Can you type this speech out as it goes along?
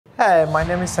Hi, my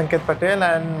name is Sangket Patel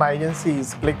and my agency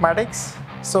is Clickmatix.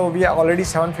 So we are already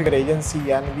 7-figure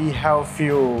agency and we have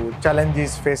few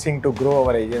challenges facing to grow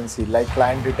our agency like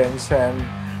client retention,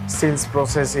 sales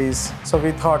processes. So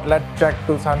we thought let's check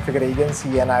to 7-figure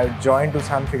agency and I joined to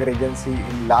 7-figure agency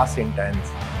in last intent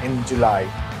in July.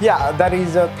 Yeah, there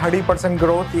is a 30%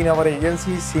 growth in our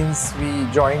agency since we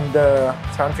joined the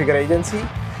 7-figure agency,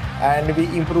 and we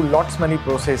improve lots many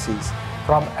processes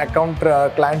from account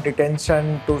client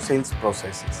retention to sales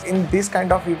processes. In these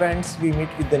kind of events, we meet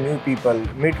with the new people,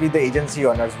 meet with the agency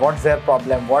owners, what's their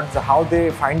problem, how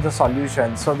they find the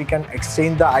solution, so we can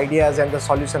exchange the ideas and the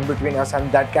solution between us,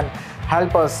 and that can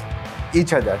help us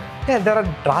each other. Yeah, there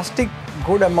are drastic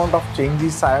good amount of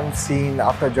changes I have seen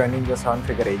after joining the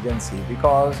 7-figure agency,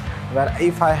 because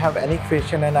if I have any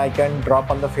question and I can drop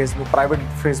on the private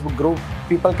Facebook group,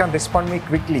 people can respond me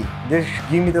quickly. They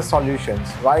give me the solutions,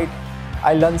 right?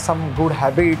 I learned some good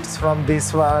habits from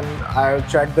this one. I've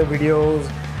checked the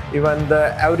videos. Even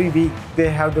every week they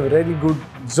have the really good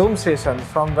Zoom sessions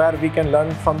from where we can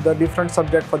learn from the different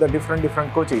subject for the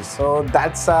different coaches. So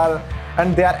that's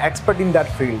and they are expert in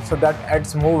that field. So that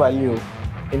adds more value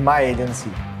in my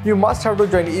agency. You must have to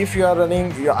join if you are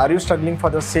running. Are you struggling for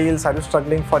the sales? Are you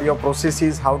struggling for your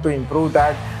processes? How to improve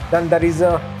that? Then there is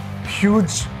a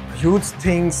huge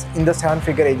things in the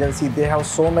 7-figure agency. They have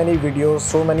so many videos,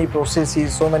 so many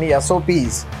processes, so many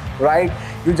SOPs, right?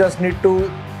 You just need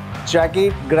to check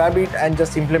it, grab it, and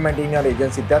just implement in your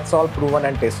agency. That's all proven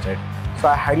and tested. So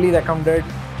I highly recommend it.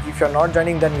 If you're not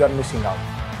joining, then you're missing out.